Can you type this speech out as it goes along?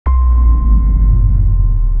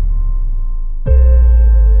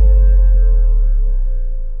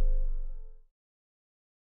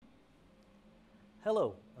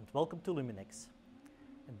Hello and welcome to LumiNodes.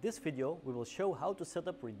 In this video we will show how to set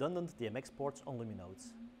up redundant DMX ports on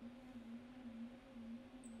LumiNodes.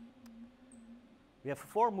 We have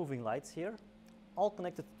 4 moving lights here, all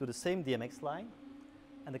connected to the same DMX line,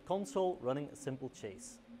 and a console running a simple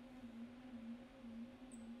chase.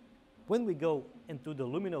 When we go into the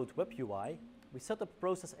LumiNode web UI, we set up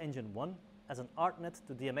process engine 1 as an ArtNet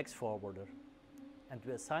to DMX forwarder, and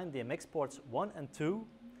we assign DMX ports 1 and 2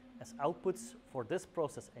 as outputs for this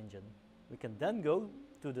process engine. We can then go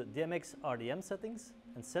to the DMX RDM settings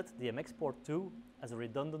and set DMX port 2 as a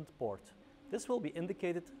redundant port. This will be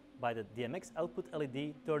indicated by the DMX output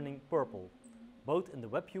LED turning purple, both in the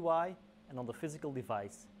web UI and on the physical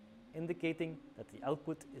device, indicating that the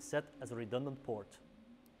output is set as a redundant port.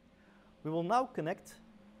 We will now connect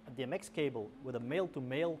a DMX cable with a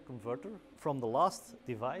male-to-male converter from the last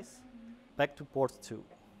device back to port 2.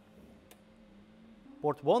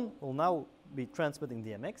 Port 1 will now be transmitting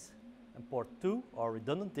DMX, and port 2, our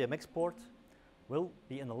redundant DMX port, will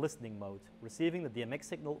be in a listening mode, receiving the DMX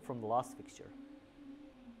signal from the last fixture.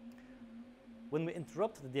 When we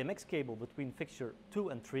interrupt the DMX cable between fixture 2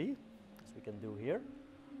 and 3, as we can do here,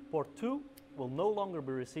 port 2 will no longer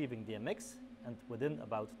be receiving DMX, and within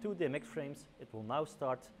about 2 DMX frames it will now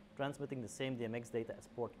start transmitting the same DMX data as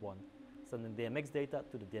port 1, sending DMX data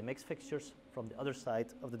to the DMX fixtures from the other side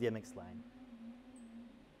of the DMX line.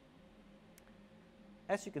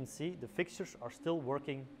 As you can see, the fixtures are still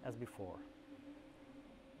working as before.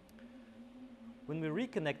 When we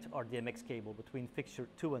reconnect our DMX cable between fixture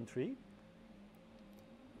 2 and 3,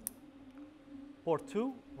 port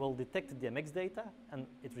 2 will detect the DMX data and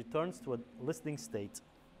it returns to a listening state,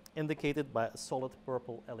 indicated by a solid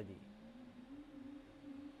purple LED.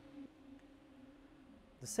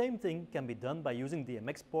 The same thing can be done by using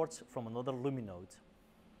DMX ports from another LumiNode.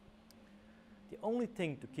 The only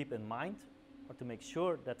thing to keep in mind are to make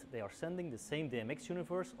sure that they are sending the same DMX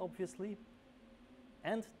universe, obviously,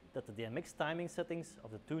 and that the DMX timing settings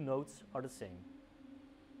of the 2 nodes are the same.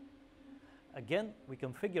 Again, we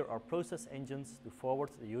configure our process engines to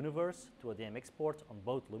forward the universe to a DMX port on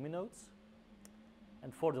both LumiNodes.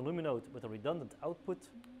 And for the LumiNode with a redundant output,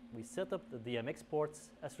 we set up the DMX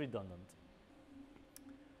ports as redundant.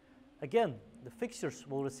 Again, the fixtures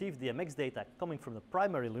will receive DMX data coming from the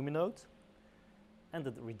primary LumiNode, and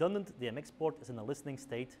the redundant DMX port is in a listening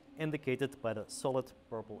state, indicated by the solid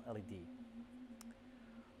purple LED.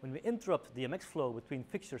 When we interrupt DMX flow between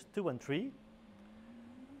fixtures 2 and 3,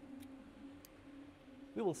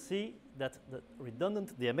 we will see that the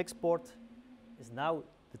redundant DMX port is now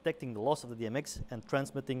detecting the loss of the DMX and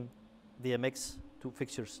transmitting DMX to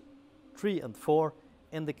fixtures 3 and 4,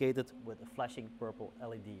 indicated with a flashing purple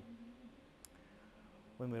LED.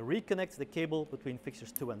 When we reconnect the cable between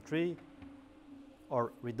fixtures 2 and 3,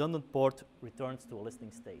 our redundant port returns to a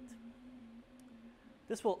listening state.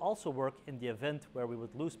 This will also work in the event where we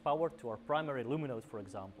would lose power to our primary LumiNode, for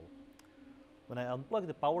example. When I unplug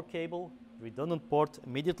the power cable, the redundant port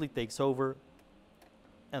immediately takes over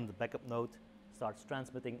and the backup node starts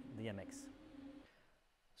transmitting DMX.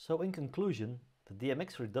 So in conclusion, the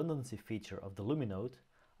DMX redundancy feature of the LumiNode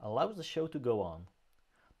allows the show to go on,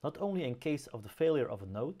 not only in case of the failure of a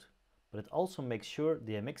node, but it also makes sure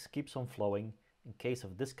DMX keeps on flowing in case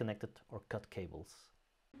of disconnected or cut cables.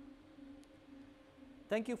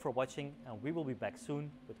 Thank you for watching, and we will be back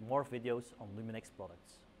soon with more videos on LumiNodes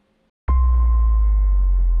products.